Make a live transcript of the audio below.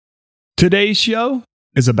Today's show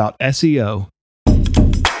is about SEO.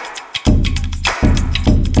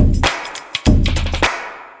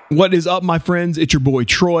 What is up, my friends? It's your boy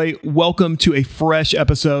Troy. Welcome to a fresh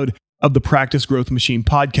episode of the Practice Growth Machine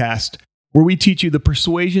podcast, where we teach you the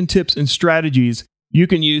persuasion tips and strategies you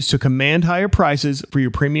can use to command higher prices for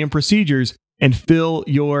your premium procedures and fill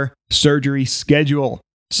your surgery schedule.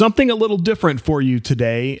 Something a little different for you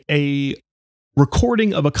today, a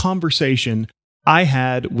recording of a conversation I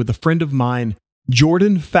had with a friend of mine,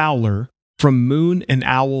 Jordan Fowler from Moon and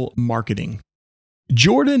Owl Marketing.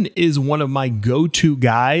 Jordan is one of my go-to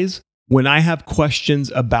guys when I have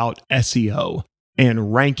questions about SEO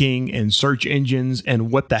and ranking and search engines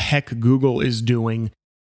and what the heck Google is doing.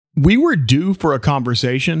 We were due for a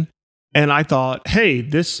conversation, and I thought, hey,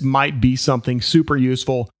 this might be something super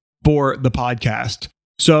useful for the podcast.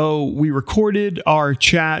 So we recorded our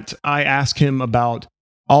chat. I asked him about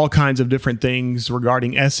all kinds of different things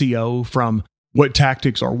regarding SEO, from what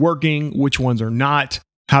tactics are working, which ones are not.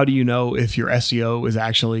 How do you know if your SEO is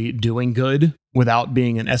actually doing good without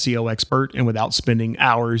being an SEO expert and without spending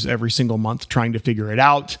hours every single month trying to figure it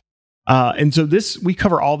out? And so we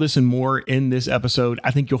cover all this and more in this episode.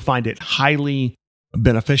 I think you'll find it highly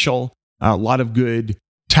beneficial. A lot of good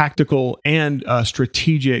tactical and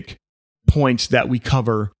strategic points that we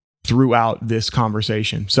cover throughout this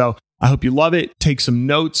conversation. So I hope you love it. Take some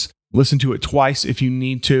notes, listen to it twice if you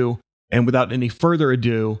need to. And without any further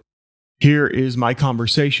ado, here is my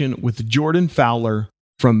conversation with Jordan Fowler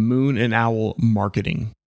from Moon and Owl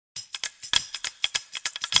Marketing.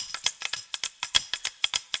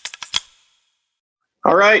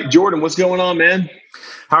 All right, Jordan, what's going on, man?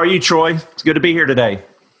 How are you, Troy? It's good to be here today.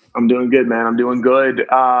 I'm doing good, man. I'm doing good.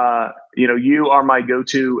 You are my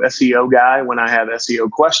go-to SEO guy when I have SEO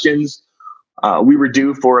questions. We were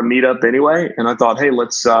due for a meetup anyway, and I thought, hey,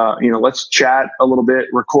 let's chat a little bit,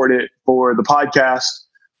 record it for the podcast,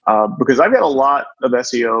 because I've got a lot of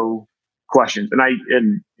SEO questions, and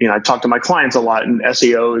I talk to my clients a lot, and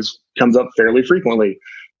SEO comes up fairly frequently,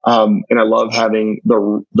 and I love having the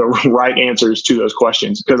right answers to those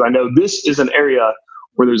questions, because I know this is an area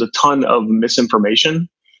where there's a ton of misinformation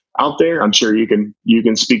out there. I'm sure you can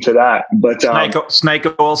speak to that. But snake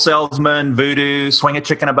oil salesman, voodoo, swing a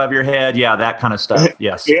chicken above your head. Yeah, that kind of stuff.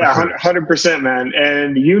 Yes. Yeah, 100%, man.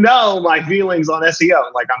 And my feelings on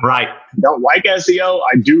SEO. Like, I don't like SEO.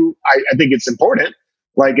 I do. I think it's important.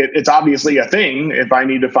 Like, it's obviously a thing. If I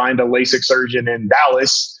need to find a LASIK surgeon in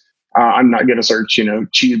Dallas, I'm not going to search,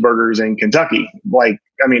 cheeseburgers in Kentucky.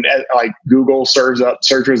 Google serves up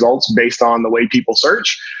search results based on the way people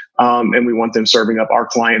search. And we want them serving up our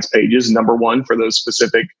clients' pages, number one, for those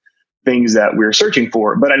specific things that we're searching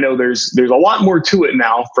for. But I know there's a lot more to it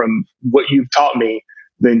now from what you've taught me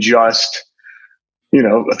than just,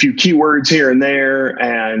 a few keywords here and there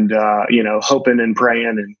and, hoping and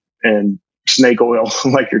praying and snake oil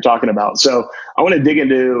like you're talking about. So I want to dig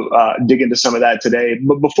into some of that today.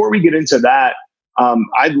 But before we get into that,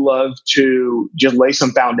 I'd love to just lay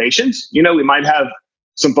some foundations. We might have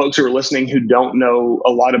some folks who are listening who don't know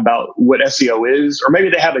a lot about what SEO is, or maybe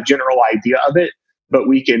they have a general idea of it, but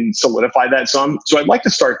we can solidify that some. So I'd like to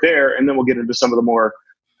start there, and then we'll get into some of the more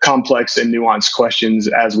complex and nuanced questions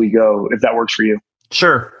as we go, if that works for you.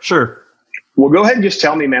 Sure. Well, go ahead and just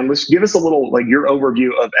tell me, man, let's give us a little, your overview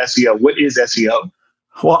of SEO. What is SEO?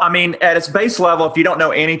 Well, at its base level, if you don't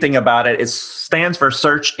know anything about it, it stands for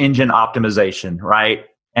search engine optimization, right?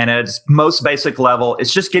 And at its most basic level,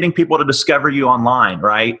 it's just getting people to discover you online,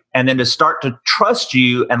 right? And then to start to trust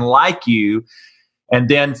you and like you. And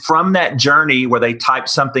then from that journey where they type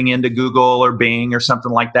something into Google or Bing or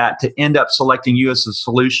something like that, to end up selecting you as a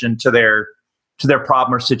solution to their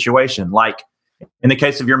problem or situation. Like in the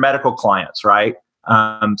case of your medical clients, right?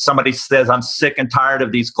 Somebody says, I'm sick and tired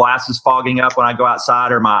of these glasses fogging up when I go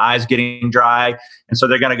outside, or my eyes getting dry. And so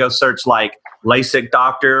they're going to go search like LASIK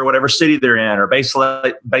doctor, whatever city they're in, or best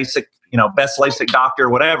LASIK doctor,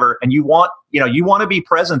 whatever. And you want to be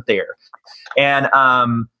present there. And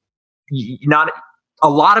not a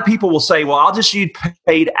lot of people will say, well, I'll just use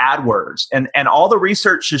paid AdWords. And all the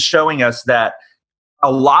research is showing us that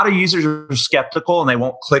a lot of users are skeptical and they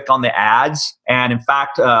won't click on the ads. And in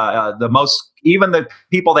fact, even the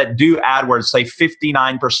people that do AdWords say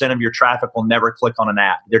 59% of your traffic will never click on an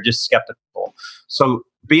ad. They're just skeptical. So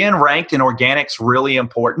being ranked in organic's really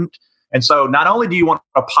important. And so not only do you want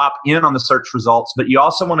to pop in on the search results, but you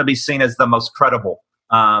also want to be seen as the most credible.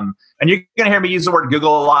 And you're going to hear me use the word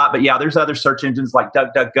Google a lot, but yeah, there's other search engines like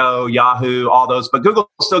DuckDuckGo, Yahoo, all those, but Google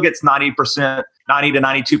still gets 90 to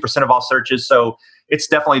 92% of all searches. So it's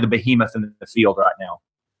definitely the behemoth in the field right now.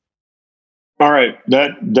 All right.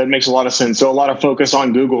 That makes a lot of sense. So a lot of focus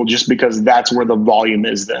on Google just because that's where the volume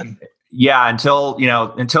is then. Yeah, until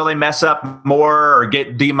they mess up more or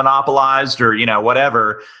get demonopolized or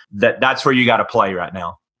whatever, that's where you got to play right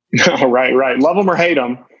now. Right. Love them or hate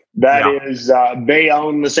them. That is, they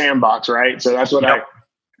own the sandbox, right? So that's what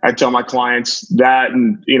I tell my clients that,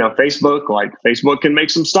 and Facebook can make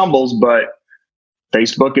some stumbles, but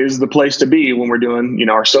Facebook is the place to be when we're doing,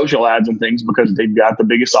 our social ads and things, because they've got the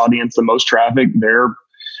biggest audience, the most traffic. They're,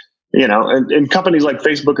 and companies like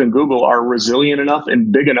Facebook and Google are resilient enough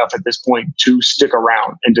and big enough at this point to stick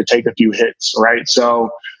around and to take a few hits, right? So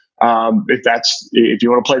if you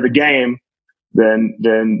want to play the game,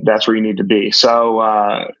 then that's where you need to be. So,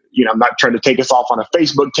 I'm not trying to take us off on a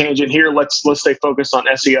Facebook tangent here. Let's stay focused on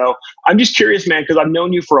SEO. I'm just curious, man, because I've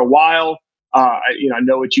known you for a while. I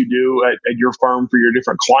know what you do at your firm for your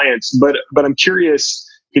different clients, but I'm curious,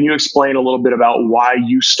 can you explain a little bit about why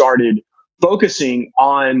you started focusing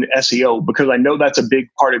on SEO? Because I know that's a big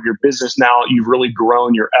part of your business now. You've really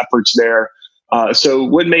grown your efforts there. So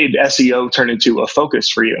what made SEO turn into a focus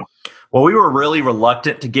for you? Well, we were really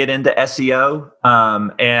reluctant to get into SEO,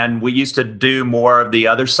 and we used to do more of the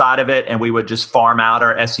other side of it, and we would just farm out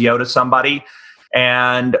our SEO to somebody.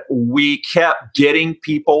 And we kept getting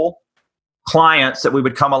clients that we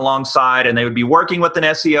would come alongside, and they would be working with an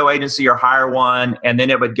SEO agency or hire one, and then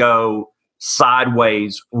it would go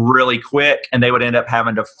sideways really quick, and they would end up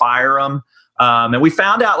having to fire them. And we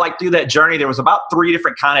found out through that journey, there was about 3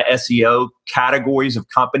 different kind of SEO categories of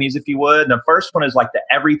companies, if you would. And the first one is the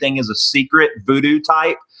everything is a secret voodoo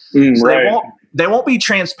type. So right. They won't be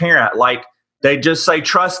transparent. They just say,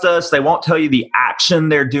 trust us. They won't tell you the action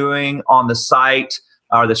they're doing on the site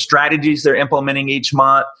or the strategies they're implementing each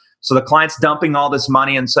month. So the client's dumping all this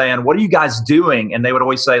money and saying, what are you guys doing? And they would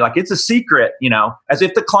always say, it's a secret, as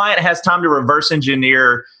if the client has time to reverse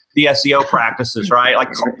engineer the SEO practices, right? Like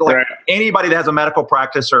anybody that has a medical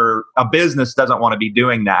practice or a business doesn't want to be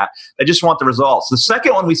doing that. They just want the results. The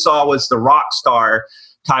second one we saw was the rock star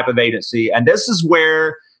type of agency. And this is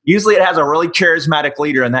where usually it has a really charismatic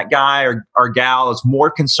leader, and that guy or gal is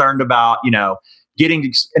more concerned about,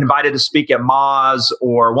 getting invited to speak at Moz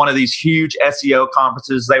or one of these huge SEO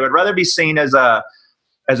conferences. They would rather be seen as a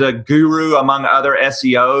guru among other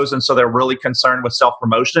SEOs. And so they're really concerned with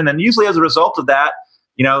self-promotion. And usually as a result of that,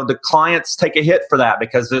 the clients take a hit for that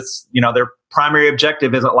because it's, their primary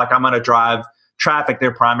objective isn't I'm going to drive traffic.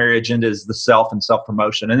 Their primary agenda is the self and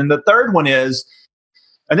self-promotion. And then the third one is,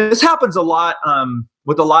 and this happens a lot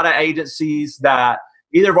with a lot of agencies that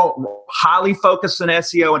either won't highly focus on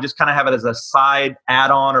SEO and just kind of have it as a side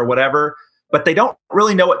add-on or whatever, but they don't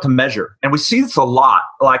really know what to measure. And we see this a lot.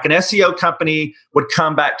 Like an SEO company would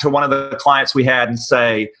come back to one of the clients we had and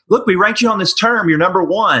say, look, we ranked you on this term, you're number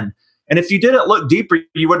 1. And if you didn't look deeper,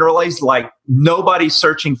 you wouldn't realize nobody's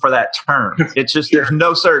searching for that term. It's just, there's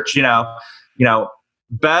no search,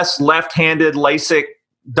 best left-handed LASIK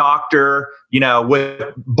doctor,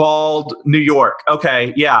 with bald New York.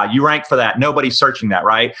 Okay. Yeah. You rank for that. Nobody's searching that.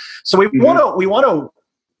 Right. So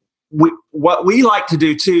what we like to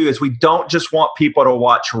do too, is we don't just want people to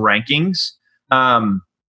watch rankings.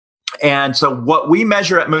 And so what we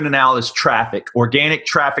measure at Moon and Owl is traffic, organic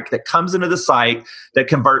traffic that comes into the site that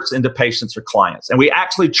converts into patients or clients. And we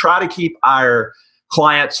actually try to keep our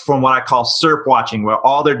clients from what I call SERP watching, where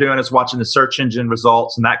all they're doing is watching the search engine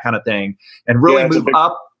results and that kind of thing, and really move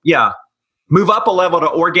up a level to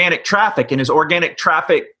organic traffic. And is organic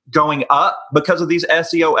traffic going up because of these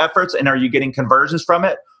SEO efforts? And are you getting conversions from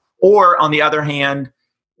it? Or on the other hand,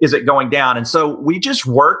 is it going down? And so we just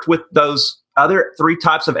worked with those other 3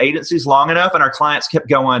 types of agencies long enough, and our clients kept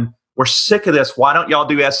going, we're sick of this. Why don't y'all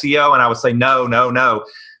do SEO? And I would say, no.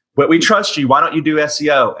 But we trust you. Why don't you do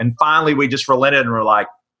SEO? And finally, we just relented and we're like,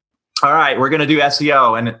 all right, we're going to do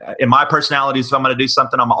SEO. And in my personality, if I'm going to do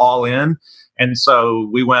something, I'm all in. And so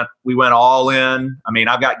we went all in. I mean,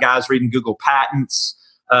 I've got guys reading Google patents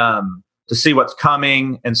to see what's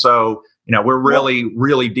coming. And so, we're really,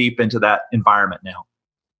 really deep into that environment now.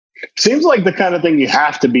 Seems like the kind of thing you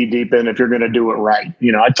have to be deep in if you're going to do it right.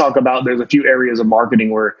 I talk about there's a few areas of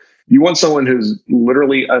marketing where you want someone who's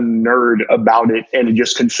literally a nerd about it and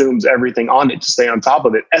just consumes everything on it to stay on top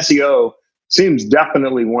of it. SEO seems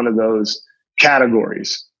definitely one of those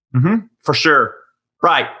categories. Mm-hmm, for sure.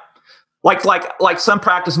 Right. Like some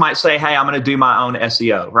practice might say, hey, I'm going to do my own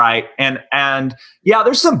SEO. Right. And yeah,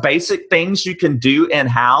 there's some basic things you can do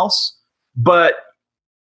in-house, but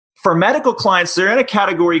for medical clients, they're in a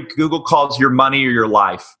category Google calls your money or your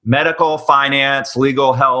life: medical, finance,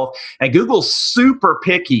 legal, health. And Google's super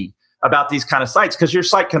picky about these kind of sites because your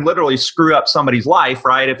site can literally screw up somebody's life,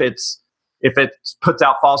 right? If it's, if it puts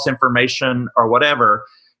out false information or whatever.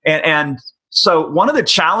 And so one of the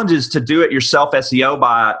challenges to do it yourself SEO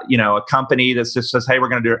by, a company that just says, hey, we're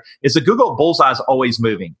going to do it, is the Google bullseye is always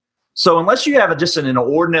moving. So unless you have just an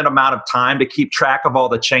inordinate amount of time to keep track of all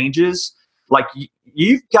the changes, like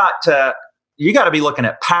you got to be looking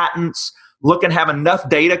at patents, have enough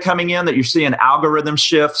data coming in that you're seeing algorithm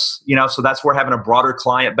shifts, so that's where having a broader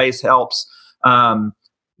client base helps. And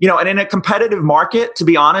in a competitive market, to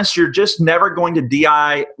be honest, you're just never going to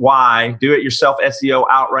DIY, do it yourself SEO,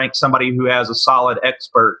 outrank somebody who has a solid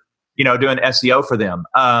expert, doing SEO for them.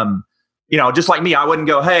 Just like me, I wouldn't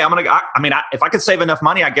go, hey, if I could save enough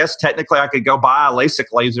money, I guess technically I could go buy a LASIK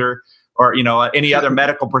laser or, any other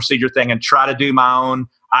medical procedure thing and try to do my own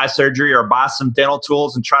eye surgery or buy some dental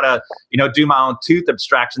tools and try to, do my own tooth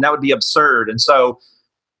abstraction. That would be absurd. And so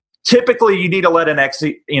typically you need to let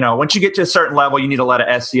once you get to a certain level, you need to let an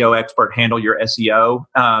SEO expert handle your SEO,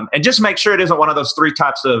 and just make sure it isn't one of those three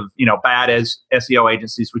types of, bad SEO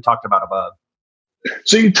agencies we talked about above.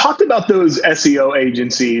 So you talked about those SEO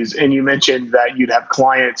agencies, and you mentioned that you'd have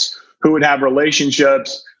clients who would have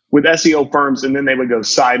relationships with SEO firms, and then they would go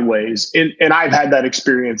sideways. And I've had that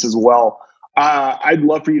experience as well. I'd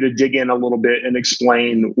love for you to dig in a little bit and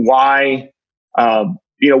explain why SEO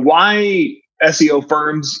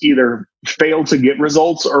firms either fail to get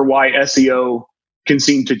results or why SEO can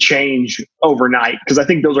seem to change overnight. Because I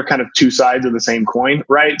think those are kind of two sides of the same coin,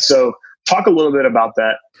 right? So talk a little bit about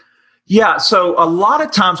that. Yeah. So a lot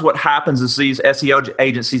of times what happens is these SEO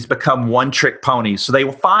agencies become one-trick ponies. So they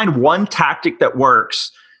will find one tactic that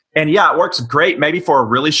works. And yeah, it works great maybe for a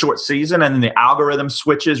really short season, and then the algorithm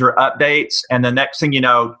switches or updates. And the next thing you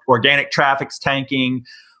know, organic traffic's tanking,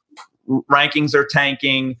 rankings are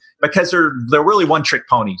tanking because they're really one-trick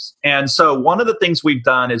ponies. And so one of the things we've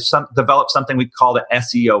done is develop something we call the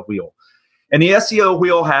SEO wheel. And the SEO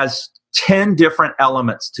wheel has 10 different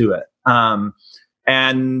elements to it.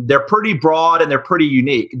 And they're pretty broad and they're pretty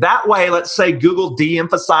unique. That way, let's say Google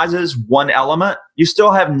de-emphasizes one element, you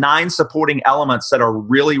still have 9 supporting elements that are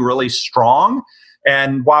really, really strong.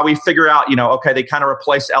 And while we figure out, okay, they kind of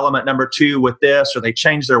replace element number 2 with this, or they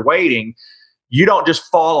change their weighting, you don't just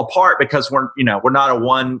fall apart because we're not a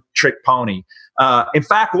one-trick pony. In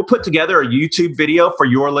fact, we'll put together a YouTube video for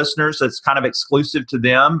your listeners that's kind of exclusive to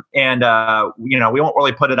them. And, we won't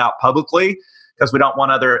really put it out publicly because we don't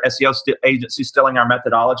want other SEO agencies stealing our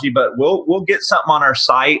methodology, but we'll get something on our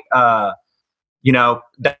site, that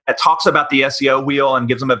talks about the SEO wheel and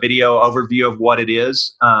gives them a video overview of what it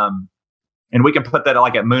is. And we can put that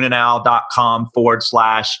like at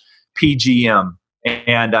mooningowl.com/PGM.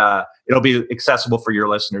 And it'll be accessible for your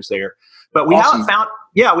listeners there. But we haven't found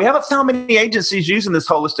many agencies using this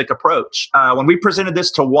holistic approach. When we presented this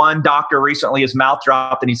to one doctor recently, his mouth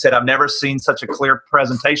dropped and he said, I've never seen such a clear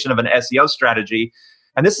presentation of an SEO strategy.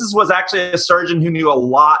 And this was actually a surgeon who knew a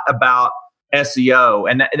lot about SEO.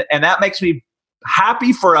 And that makes me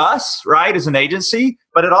happy for us, right, as an agency.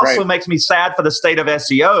 But it also makes me sad for the state of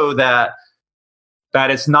SEO that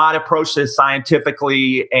it's not approached as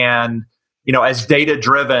scientifically and as data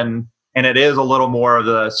driven, and it is a little more of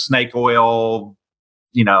the snake oil,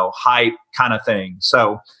 hype kind of thing.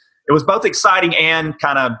 So it was both exciting and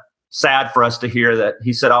kind of sad for us to hear that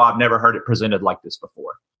he said, I've never heard it presented like this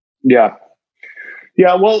before. Yeah.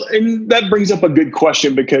 Yeah. Well, and that brings up a good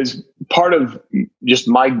question, because part of just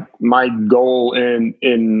my goal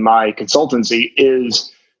in my consultancy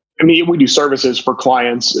is, we do services for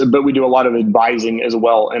clients, but we do a lot of advising as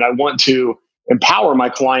well. And I want to empower my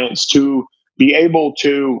clients to be able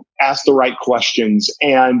to ask the right questions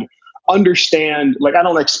and understand, I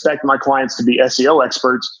don't expect my clients to be SEO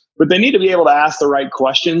experts, but they need to be able to ask the right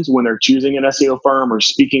questions when they're choosing an SEO firm or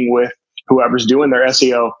speaking with whoever's doing their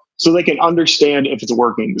SEO, so they can understand if it's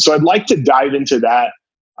working. So I'd like to dive into that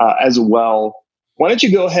as well. Why don't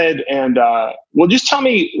you go ahead and, just tell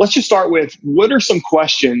me, let's just start with, what are some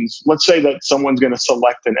questions? Let's say that someone's going to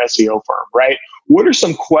select an SEO firm, right? What are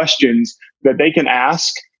some questions that they can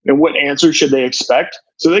ask, and what answers should they expect,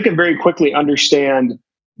 so they can very quickly understand,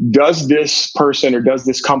 does this person or does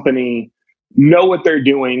this company know what they're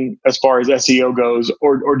doing as far as SEO goes,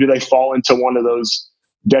 or do they fall into one of those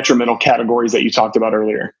detrimental categories that you talked about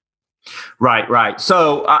earlier? Right.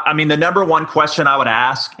 So, the number one question I would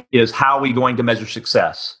ask is, how are we going to measure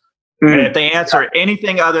success? Mm-hmm. And if they answer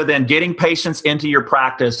anything other than getting patients into your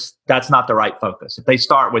practice, that's not the right focus. If they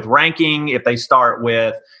start with ranking, if they start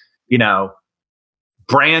with,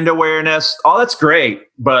 brand awareness, all that's great.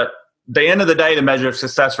 But at the end of the day, the measure of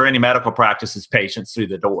success for any medical practice is patients through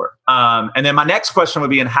the door. And then my next question would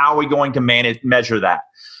be, and how are we going to measure that?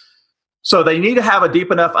 So they need to have a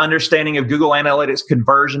deep enough understanding of Google Analytics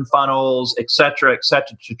conversion funnels, et cetera,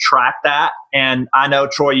 to track that. And I know,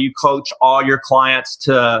 Troy, you coach all your clients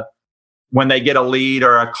to, when they get a lead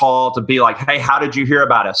or a call, to be like, hey, how did you hear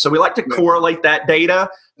about us? So we like to correlate that data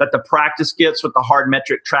that the practice gets with the hard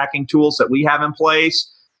metric tracking tools that we have in place,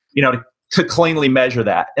 to cleanly measure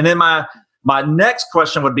that. And then my next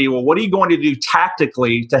question would be, well, what are you going to do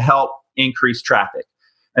tactically to help increase traffic?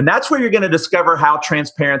 And that's where you're going to discover how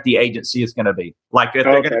transparent the agency is going to be. Like if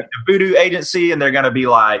they're going to be a voodoo agency and they're going to be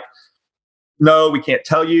like, no, we can't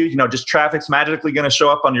tell you, just traffic's magically going to show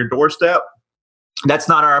up on your doorstep. That's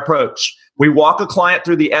not our approach. We walk a client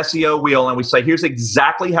through the SEO wheel and we say, here's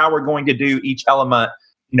exactly how we're going to do each element,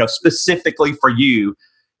 specifically for you.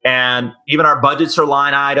 And even our budgets are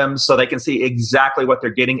line items so they can see exactly what they're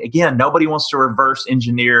getting. Again, nobody wants to reverse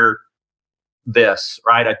engineer this,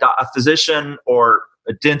 right? A physician or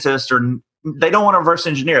a dentist, or they don't want to reverse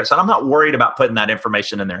engineer it. So I'm not worried about putting that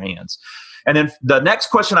information in their hands. And then the next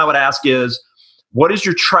question I would ask is, what is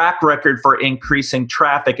your track record for increasing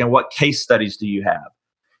traffic and what case studies do you have?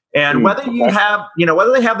 And whether you have,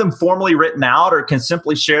 whether they have them formally written out or can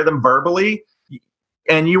simply share them verbally,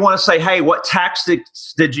 and you want to say, hey, what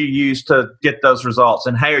tactics did you use to get those results?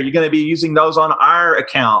 And hey, are you going to be using those on our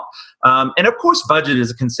account? And of course, budget is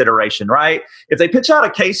a consideration, right? If they pitch out a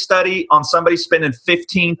case study on somebody spending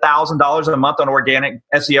 $15,000 a month on organic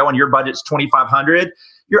SEO and your budget's $2,500,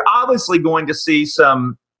 you're obviously going to see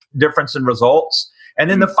some difference in results. And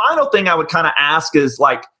then the final thing I would kind of ask is,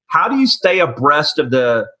 like, how do you stay abreast of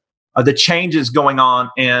the changes going on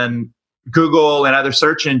in Google and other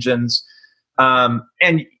search engines?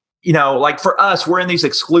 Like for us, we're in these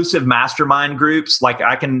exclusive mastermind groups. Like,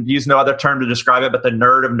 I can use no other term to describe it, but the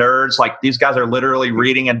nerd of nerds, like these guys are literally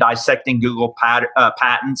reading and dissecting Google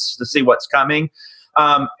patents to see what's coming.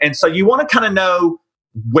 And so you want to kind of know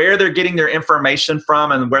where they're getting their information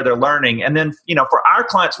from and where they're learning. And then, for our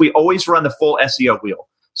clients, we always run the full SEO wheel.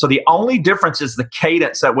 So the only difference is the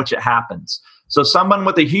cadence at which it happens. So someone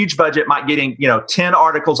with a huge budget might getting, 10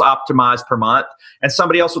 articles optimized per month, and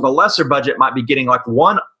somebody else with a lesser budget might be getting like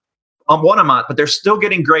one a month, but they're still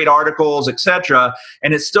getting great articles, et cetera.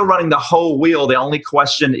 And it's still running the whole wheel. The only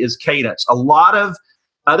question is cadence. A lot of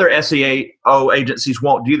other SEO agencies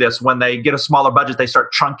won't do this. When they get a smaller budget, they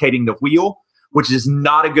start truncating the wheel, which is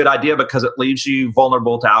not a good idea because it leaves you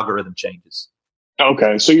vulnerable to algorithm changes.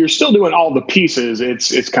 Okay, so you're still doing all the pieces.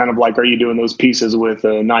 It's kind of like, are you doing those pieces with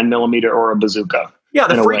a 9mm or a bazooka? Yeah,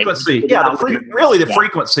 the frequency. The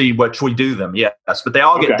frequency which we do them. Yes, but they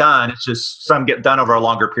all get done. It's just some get done over a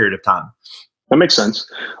longer period of time. That makes sense.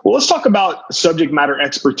 Well, let's talk about subject matter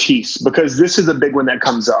expertise, because this is a big one that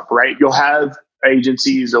comes up, right? You'll have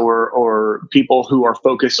agencies or people who are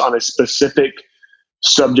focused on a specific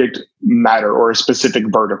subject matter or a specific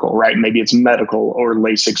vertical, right? Maybe it's medical or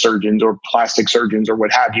LASIK surgeons or plastic surgeons or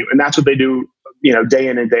what have you. And that's what they do, day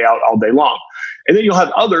in and day out, all day long. And then you'll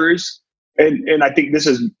have others, and I think this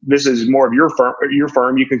is more of your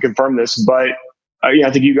firm. You can confirm this, but I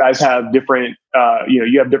think you guys have different,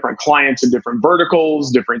 you have different clients in different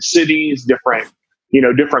verticals, different cities,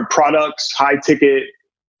 different products, high ticket,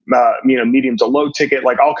 medium to low ticket,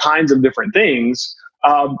 like all kinds of different things.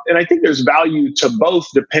 And I think there's value to both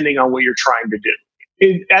depending on what you're trying to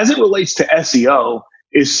do. As it relates to SEO,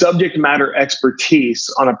 is subject matter expertise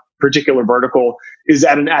on a particular vertical, is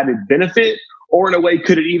that an added benefit, or in a way,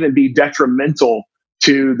 could it even be detrimental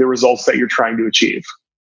to the results that you're trying to achieve?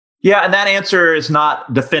 Yeah, and that answer is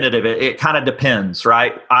not definitive. It kind of depends,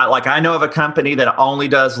 right? I know of a company that only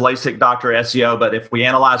does LASIK doctor SEO, but if we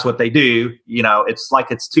analyze what they do, it's like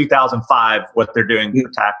it's 2005 what they're doing for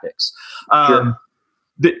tactics. Sure.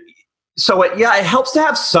 It helps to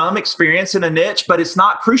have some experience in a niche, but it's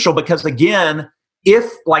not crucial because, again,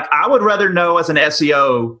 I would rather know as an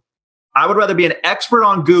SEO, I would rather be an expert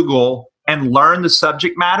on Google and learn the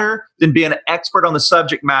subject matter than be an expert on the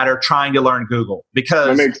subject matter trying to learn Google.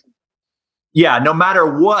 Because, no matter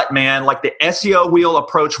what, man, like the SEO wheel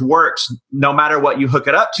approach works no matter what you hook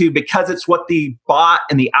it up to, because it's what the bot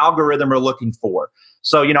and the algorithm are looking for.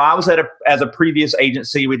 So, I was as a previous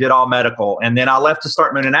agency, we did all medical, and then I left to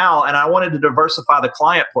start Moon & Owl, and I wanted to diversify the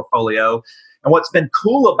client portfolio. And what's been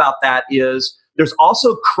cool about that is there's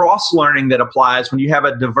also cross-learning that applies when you have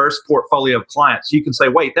a diverse portfolio of clients. You can say,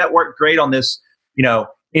 wait, that worked great on this,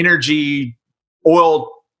 energy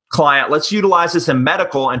oil client. Let's utilize this in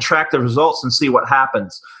medical and track the results and see what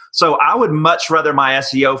happens. So I would much rather my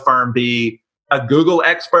SEO firm be a Google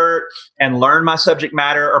expert and learn my subject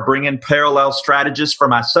matter, or bring in parallel strategists for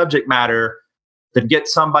my subject matter, than get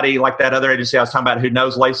somebody like that other agency I was talking about who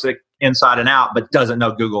knows LASIK inside and out but doesn't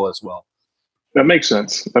know Google as well. That makes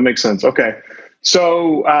sense. Okay.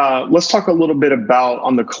 So let's talk a little bit about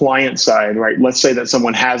on the client side, right? Let's say that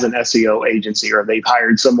someone has an SEO agency or they've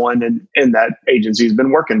hired someone and that agency has been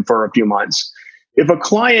working for a few months. If a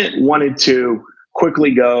client wanted to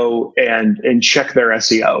quickly go and check their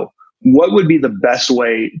SEO, what would be the best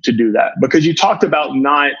way to do that? Because you talked about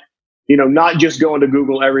not just going to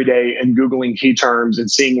Google every day and Googling key terms and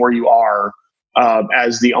seeing where you are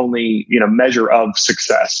as the only measure of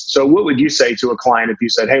success. So what would you say to a client if you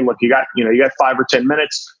said, hey, look, you got 5 or 10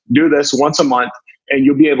 minutes, do this once a month, and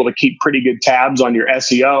you'll be able to keep pretty good tabs on your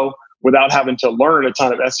SEO without having to learn a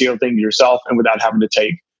ton of SEO things yourself and without having to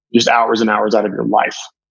take just hours and hours out of your life?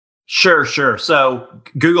 Sure. So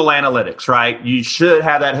Google Analytics, right? You should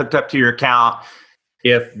have that hooked up to your account.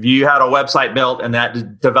 If you had a website built and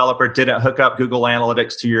that developer didn't hook up Google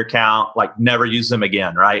Analytics to your account, like never use them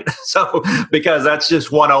again, right? So, because that's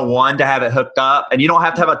just 101 to have it hooked up, and you don't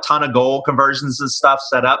have to have a ton of goal conversions and stuff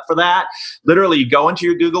set up for that. Literally, you go into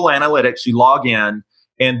your Google Analytics, you log in,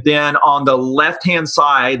 and then on the left-hand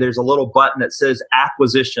side, there's a little button that says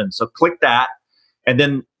acquisition. So click that, and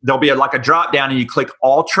then there'll be like a drop down and you click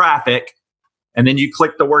all traffic, and then you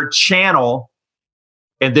click the word channel,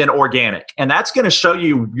 and then organic. And that's going to show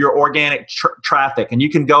you your organic traffic. And you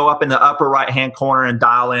can go up in the upper right-hand corner and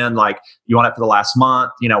dial in, like you want it for the last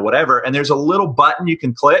month, whatever. And there's a little button you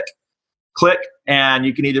can click, and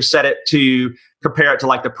you can either set it to compare it to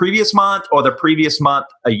like the previous month or the previous month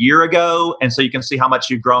a year ago. And so you can see how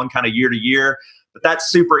much you've grown kind of year to year. But that's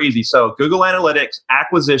super easy. So Google Analytics,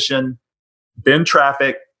 acquisition, then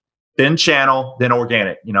traffic, then channel, then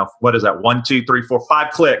organic. What is that? 1, 2, 3, 4,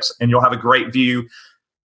 5 clicks, and you'll have a great view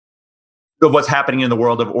of what's happening in the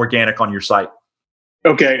world of organic on your site.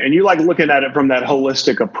 Okay. And you like looking at it from that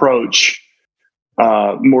holistic approach,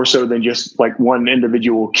 more so than just like one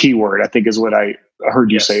individual keyword, I think is what I heard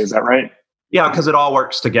you say. Is that right? Yeah, because it all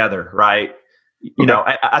works together, right?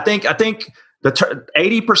 I think the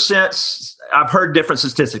 80%, I've heard different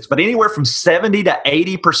statistics, but anywhere from 70 to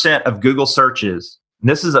 80% of Google searches, and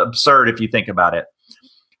this is absurd if you think about it,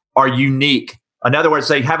 are unique. In other words,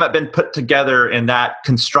 they haven't been put together in that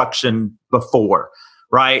construction before,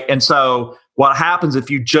 right? And so what happens if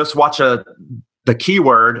you just watch the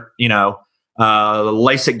keyword,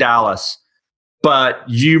 LASIK Dallas, but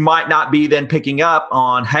you might not be then picking up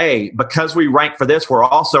on, hey, because we rank for this, we're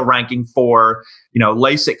also ranking for,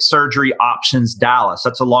 LASIK surgery options Dallas.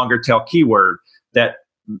 That's a longer tail keyword that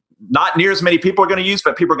not near as many people are going to use,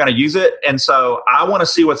 but people are going to use it. And so I want to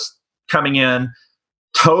see what's coming in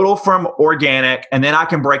total from organic, and then I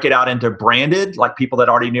can break it out into branded, like people that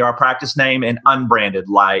already knew our practice name, and unbranded,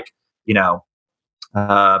 like,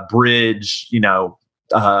 Bridge,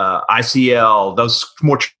 ICL, those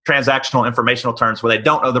more transactional informational terms where they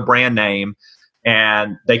don't know the brand name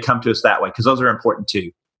and they come to us that way, because those are important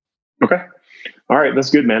too. Okay. All right. That's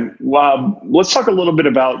good, man. Let's talk a little bit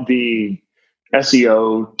about the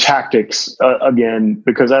SEO tactics again,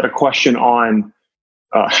 because I had a question on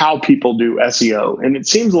how people do SEO. And it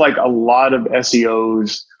seems like a lot of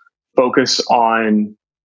SEOs focus on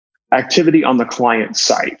activity on the client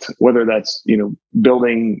site, whether that's,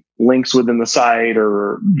 building links within the site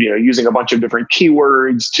or, using a bunch of different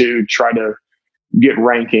keywords to try to get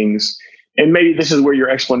rankings. And maybe this is where your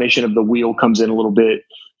explanation of the wheel comes in a little bit.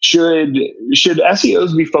 Should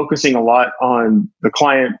SEOs be focusing a lot on the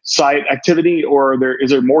client site activity, or is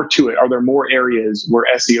there more to it? Are there more areas where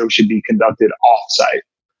SEO should be conducted off-site?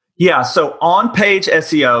 Yeah, so on-page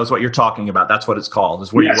SEO is what you're talking about. That's what it's called,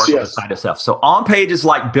 is where you work with the site itself. So on-page is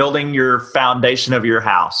like building your foundation of your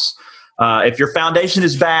house. If your foundation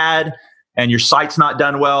is bad and your site's not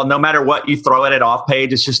done well, no matter what you throw at it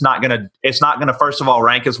off-page, it's not gonna, first of all,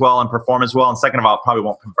 rank as well and perform as well. And second of all, it probably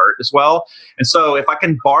won't convert as well. And so if I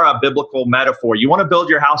can borrow a biblical metaphor, you want to build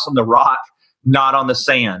your house on the rock, not on the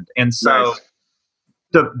sand. And so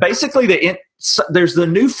there's the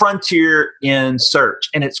new frontier in search,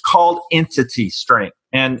 and it's called entity strength.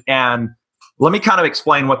 And let me kind of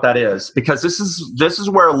explain what that is, because this is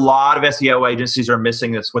where a lot of SEO agencies are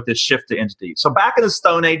missing this with this shift to entity. So back in the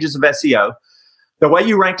stone ages of SEO, the way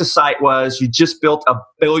you ranked a site was you just built a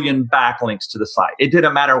billion backlinks to the site. It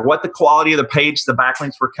didn't matter what the quality of the page the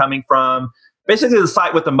backlinks were coming from. Basically, the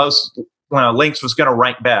site with the most links was going to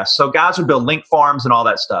rank best. So guys would build link farms and all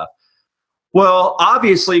that stuff. Well,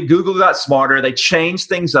 obviously, Google got smarter. They changed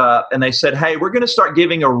things up, and they said, hey, we're going to start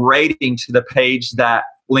giving a rating to the page that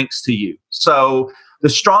links to you. So the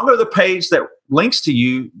stronger the page that links to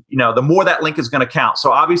you, the more that link is going to count.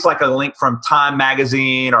 So obviously, like a link from Time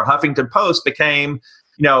Magazine or Huffington Post became,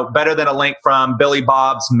 better than a link from Billy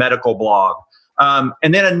Bob's medical blog.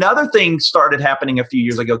 And then another thing started happening a few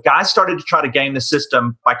years ago. Guys started to try to game the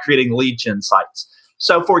system by creating lead gen sites.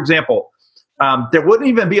 So, for example, there wouldn't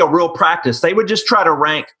even be a real practice. They would just try to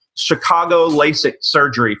rank Chicago LASIK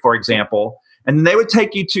surgery, for example, and they would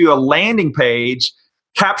take you to a landing page,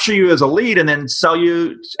 capture you as a lead, and then sell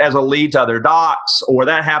you as a lead to other docs. Or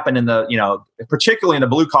that happened in the, particularly in the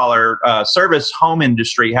blue collar service home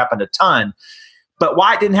industry, happened a ton. But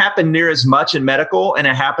why it didn't happen near as much in medical and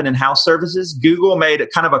it happened in house services, Google made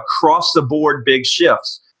it kind of across the board big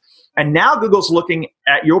shifts. And now Google's looking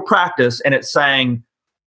at your practice and it's saying,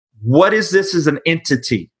 what is this as an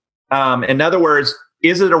entity? In other words,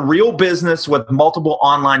 is it a real business with multiple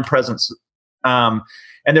online presence? And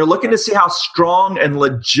they're looking to see how strong and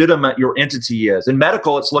legitimate your entity is. In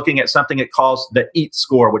medical, it's looking at something it calls the EAT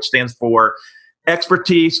score, which stands for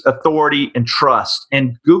expertise, authority, and trust.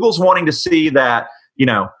 And Google's wanting to see that,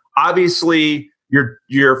 obviously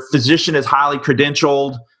your physician is highly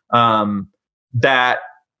credentialed, that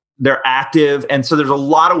they're active. And so there's a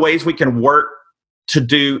lot of ways we can work to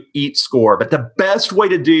do EAT score. But the best way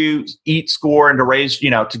to do EAT score and to raise,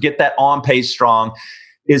 to get that on page strong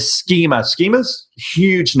is schema. Schema's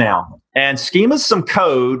huge now. And schema's some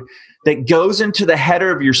code that goes into the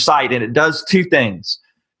header of your site, and it does two things.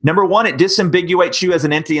 Number one, it disambiguates you as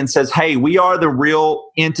an entity and says, hey, we are the real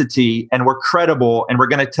entity and we're credible and we're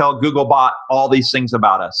going to tell Googlebot all these things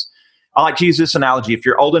about us. I like to use this analogy. If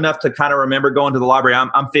you're old enough to kind of remember going to the library,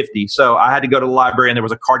 I'm 50, so I had to go to the library and there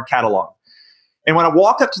was a card catalog. And when I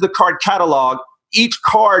walked up to the card catalog, each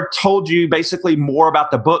card told you basically more about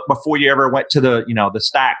the book before you ever went to the, the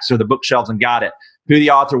stacks or the bookshelves and got it. Who the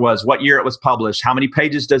author was, what year it was published, how many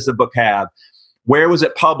pages does the book have, where was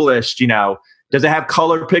it published, does it have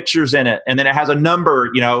color pictures in it? And then it has a number,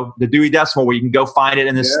 the Dewey Decimal, where you can go find it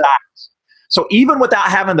in the stacks. So even without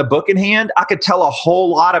having the book in hand, I could tell a whole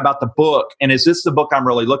lot about the book. And is this the book I'm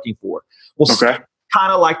really looking for? Well, okay.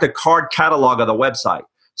 Kind of like the card catalog of the website.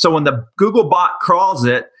 So when the Googlebot crawls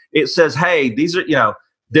it, it says, hey, these are,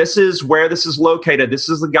 this is where this is located. This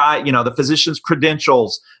is the guy, the physician's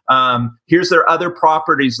credentials. Here's their other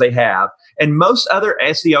properties they have. And most other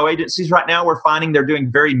SEO agencies right now, we're finding they're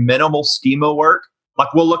doing very minimal schema work.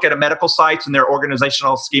 Like we'll look at a medical sites and their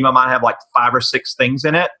organizational schema might have like 5 or 6 things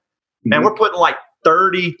in it. Mm-hmm. And we're putting like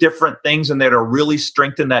 30 different things in there to really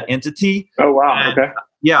strengthen that entity. Oh, wow. Okay.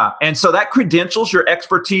 Yeah. And so that credentials your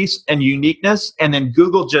expertise and uniqueness. And then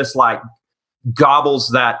Google just like gobbles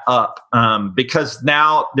that up because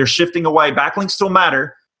now they're shifting away. Backlinks still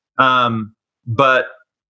matter, but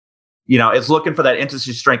it's looking for that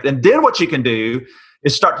entity strength. And then what you can do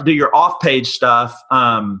is start to do your off-page stuff,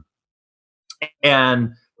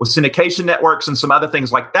 and with syndication networks and some other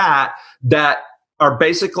things like that are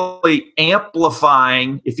basically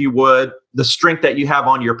amplifying, if you would, the strength that you have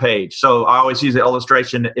on your page. So I always use the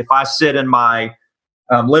illustration. If I sit in my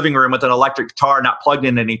living room with an electric guitar not plugged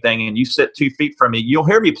in anything and you sit 2 feet from me, you'll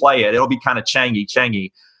hear me play it. It'll be kind of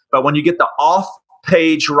changy. But when you get the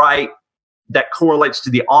off-page right that correlates to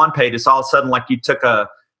the on-page, it's all of a sudden like you took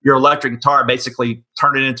your electric guitar and basically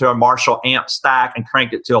turned it into a Marshall amp stack and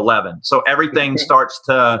cranked it to 11. So everything starts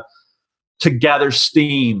to gather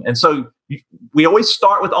steam. And so we always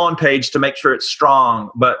start with on-page to make sure it's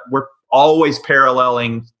strong, but we're always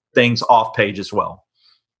paralleling things off-page as well.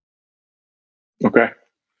 Okay.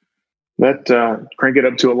 That crank it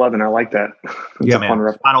up to 11. I like that. Yeah,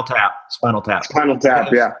 man. Spinal Tap.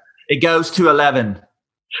 Yeah. It goes to 11.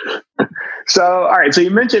 So, all right. So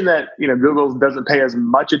you mentioned that, Google doesn't pay as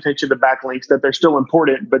much attention to backlinks, that they're still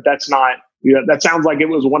important, but that's not, that sounds like it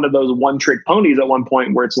was one of those one-trick ponies at one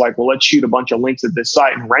point where it's like, well, let's shoot a bunch of links at this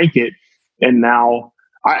site and rank it. And now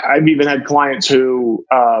I've even had clients who've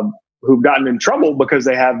gotten in trouble because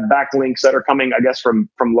they have backlinks that are coming, I guess, from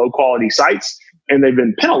low quality sites, and they've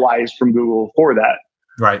been penalized from Google for that.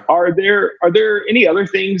 Right. Are there any other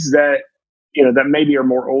things that, that maybe are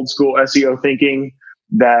more old school SEO thinking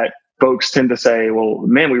that folks tend to say, well,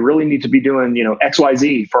 man, we really need to be doing,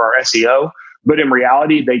 XYZ for our SEO, but in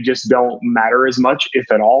reality, they just don't matter as much,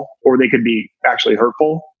 if at all, or they could be actually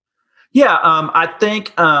hurtful? Yeah. I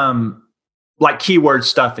think, like keyword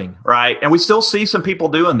stuffing, right? And we still see some people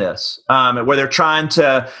doing this, where they're trying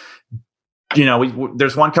to,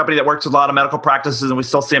 there's one company that works with a lot of medical practices and we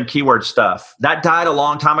still see them keyword stuff. That died a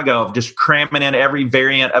long time ago of just cramming in every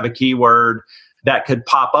variant of a keyword that could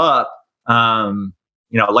pop up.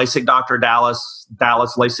 LASIK doctor, Dallas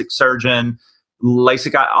LASIK surgeon,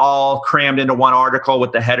 LASIK got all crammed into one article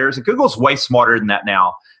with the headers. And Google's way smarter than that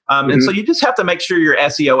now. And so you just have to make sure your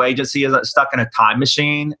SEO agency isn't stuck in a time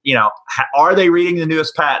machine. Are they reading the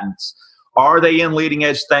newest patents? Are they in leading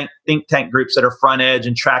edge think tank groups that are front edge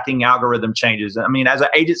and tracking algorithm changes? I mean, as an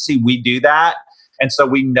agency, we do that. And so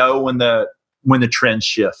we know when the trends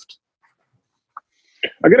shift.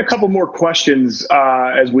 I got a couple more questions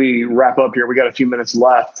as we wrap up here. We got a few minutes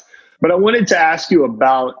left, but I wanted to ask you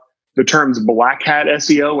about the terms black hat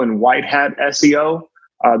SEO and white hat SEO.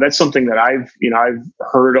 That's something that I've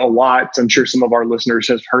heard a lot. I'm sure some of our listeners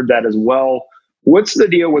have heard that as well. What's the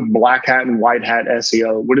deal with black hat and white hat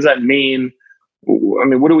SEO? What does that mean? I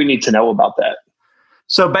mean, what do we need to know about that?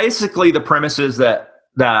 So basically the premise is that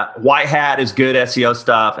white hat is good SEO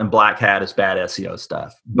stuff and black hat is bad SEO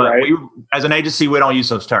stuff. But right. we, as an agency, we don't use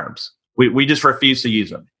those terms. We just refuse to use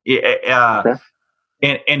them. Okay.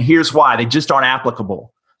 And here's why. They just aren't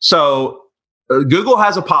applicable. So Google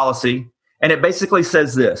has a policy, and it basically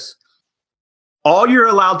says this. All you're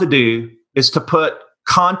allowed to do is to put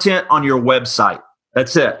content on your website.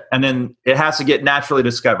 That's it. And then it has to get naturally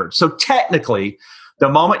discovered. So technically, the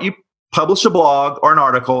moment you publish a blog or an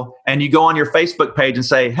article and you go on your Facebook page and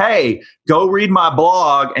say, hey, go read my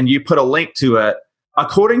blog, and you put a link to it,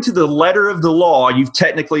 according to the letter of the law, you've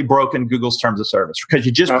technically broken Google's terms of service because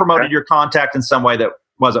you just promoted your contact in some way that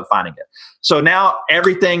wasn't finding it. So now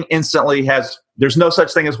everything instantly there's no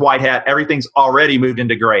such thing as white hat. Everything's already moved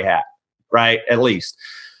into gray hat, right? At least.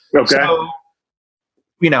 Okay. So,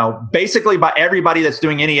 basically by everybody that's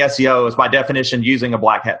doing any SEO is by definition using a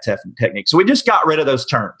black hat technique. So we just got rid of those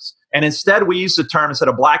terms. And instead we use the term, instead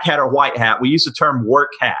of black hat or white hat, we use the term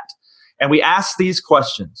work hat. And we ask these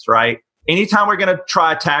questions, right? Anytime we're going to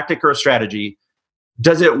try a tactic or a strategy,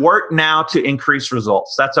 does it work now to increase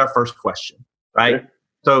results? That's our first question, right? Okay.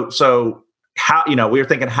 So how, we were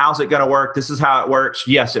thinking, how's it going to work? This is how it works.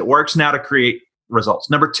 Yes, it works now to create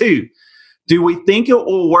results. Number two, do we think it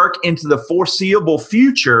will work into the foreseeable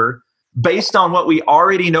future based on what we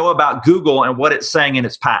already know about Google and what it's saying in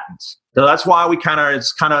its patents? So that's why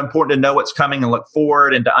it's kind of important to know what's coming and look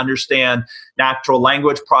forward and to understand natural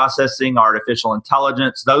language processing, artificial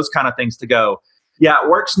intelligence, those kind of things to go, yeah, it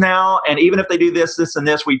works now. And even if they do this, this, and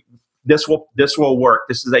this, this will work.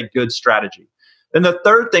 This is a good strategy. Then the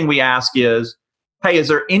third thing we ask is, hey, is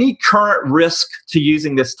there any current risk to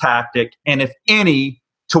using this tactic? And if any,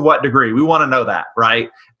 to what degree? We want to know that, right?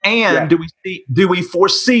 And do we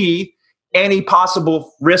foresee any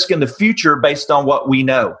possible risk in the future based on what we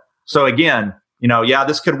know? So again,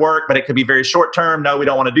 this could work, but it could be very short term. No, we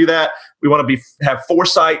don't want to do that. We want to have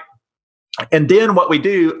foresight. And then what we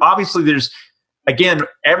do, obviously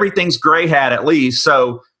everything's gray hat at least.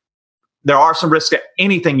 So there are some risks to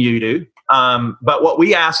anything you do. But what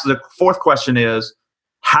we ask, the fourth question is,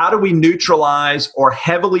 how do we neutralize or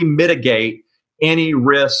heavily mitigate any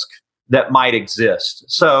risk that might exist?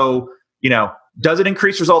 So, does it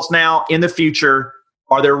increase results now, in the future?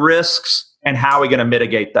 Are there risks? And how are we going to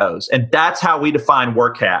mitigate those? And that's how we define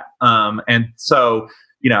work hat. And so,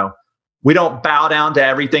 we don't bow down to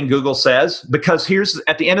everything Google says, because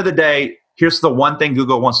at the end of the day, here's the one thing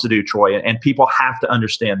Google wants to do, Troy, and people have to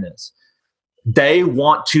understand this. They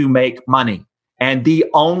want to make money. And the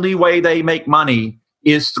only way they make money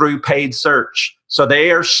is through paid search. So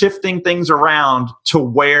they are shifting things around to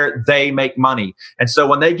where they make money. And so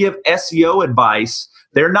when they give SEO advice,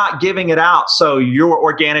 they're not giving it out so your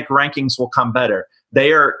organic rankings will come better.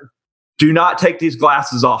 Do not take these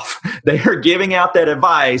glasses off. They are giving out that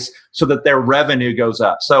advice so that their revenue goes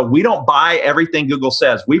up. So we don't buy everything Google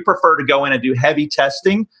says. We prefer to go in and do heavy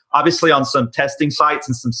testing, obviously on some testing sites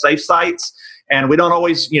and some safe sites. And we don't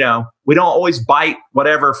always bite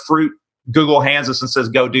whatever fruit Google hands us and says,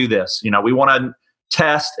 go do this. We want to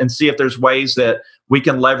test and see if there's ways that we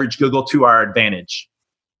can leverage Google to our advantage.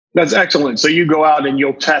 That's excellent. So you go out and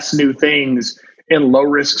you'll test new things in low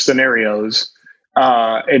risk scenarios,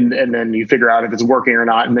 and then you figure out if it's working or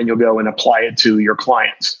not, and then you'll go and apply it to your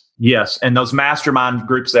clients. Yes. And those mastermind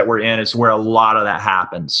groups that we're in is where a lot of that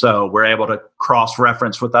happens. So we're able to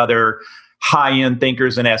cross-reference with other high-end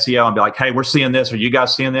thinkers in SEO and be like, hey, we're seeing this. Are you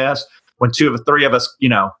guys seeing this? When 2 of 3 of us,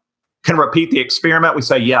 can repeat the experiment, we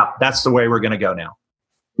say, yeah, that's the way we're going to go now.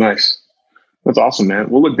 Nice. That's awesome, man.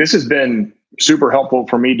 Well, look, this has been super helpful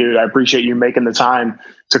for me, dude. I appreciate you making the time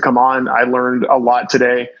to come on. I learned a lot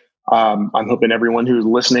today. I'm hoping everyone who's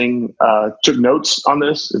listening took notes on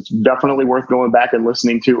this. It's definitely worth going back and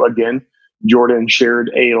listening to again. Jordan shared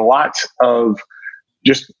a lot of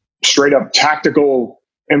just straight up tactical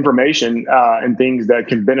information and things that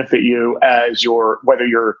can benefit you as whether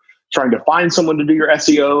you're trying to find someone to do your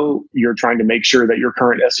SEO, you're trying to make sure that your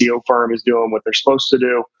current SEO firm is doing what they're supposed to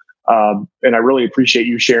do. And I really appreciate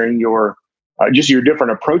you sharing your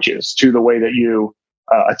different approaches to the way that you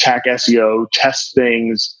attack SEO, test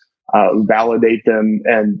things, validate them,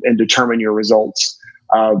 and determine your results.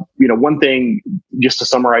 One thing just to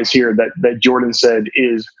summarize here that Jordan said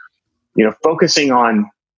is, focusing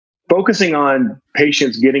on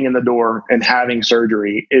patients getting in the door and having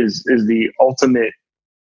surgery is the ultimate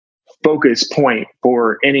focus point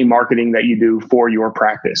for any marketing that you do for your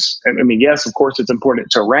practice. I mean, yes, of course, it's important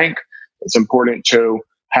to rank. It's important to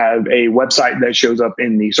have a website that shows up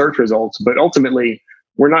in the search results, but ultimately,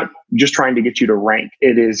 we're not just trying to get you to rank.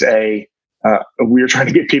 It is we're trying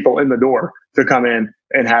to get people in the door to come in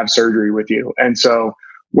and have surgery with you. And so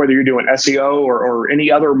whether you're doing SEO or any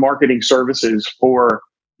other marketing services for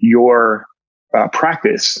your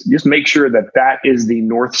practice, just make sure that is the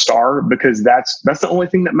North Star, because that's the only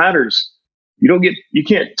thing that matters. You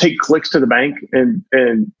can't take clicks to the bank and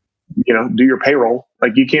do your payroll.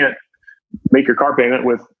 Like, you can't make your car payment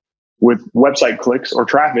with website clicks or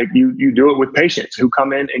traffic. You do it with patients who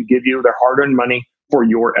come in and give you their hard-earned money for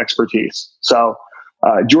your expertise. So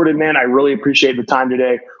Jordan, man, I really appreciate the time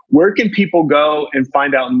today. Where can people go and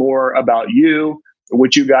find out more about you,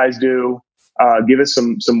 what you guys do? Give us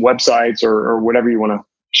some websites or whatever you want to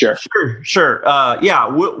share. Sure.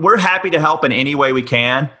 We're happy to help in any way we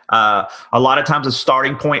can. A lot of times the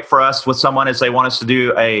starting point for us with someone is they want us to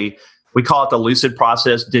do we call it the Lucid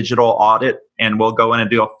Process digital audit, and we'll go in and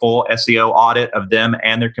do a full SEO audit of them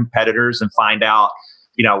and their competitors and find out,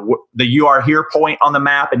 the "you are here" point on the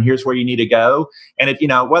map, and here's where you need to go. And if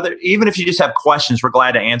even if you just have questions, we're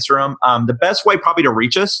glad to answer them. The best way probably to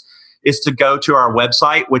reach us is to go to our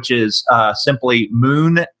website, which is simply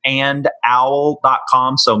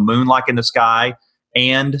moonandowl.com. So moon like in the sky,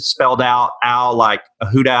 and spelled out owl like a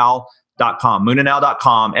hoot owl.com,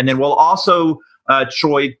 moonandowl.com. And then we'll also,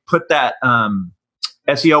 Troy, put that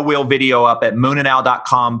SEO wheel video up at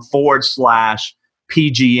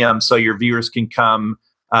moonandowl.com/PGM so your viewers can come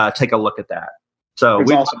take a look at that. So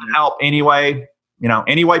we want to help anyway.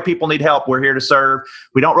 Any way people need help, we're here to serve.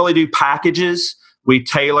 We don't really do packages. We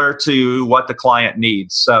tailor to what the client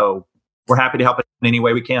needs. So we're happy to help in any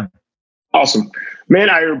way we can. Awesome. Man,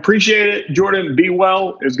 I appreciate it. Jordan, be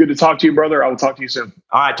well. It's good to talk to you, brother. I will talk to you soon.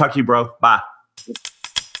 All right. Talk to you, bro. Bye.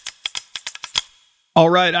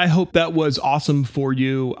 All right. I hope that was awesome for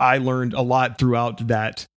you. I learned a lot throughout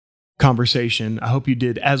that conversation. I hope you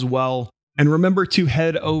did as well. And remember to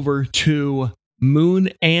head over to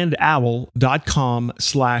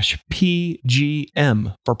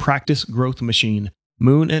moonandowl.com/PGM for Practice Growth Machine.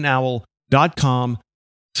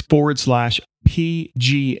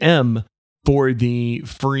 moonandowl.com/PGM for the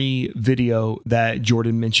free video that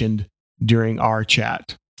Jordan mentioned during our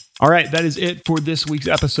chat. All right, that is it for this week's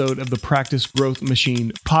episode of the Practice Growth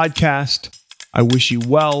Machine podcast. I wish you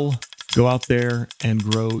well. Go out there and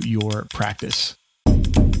grow your practice.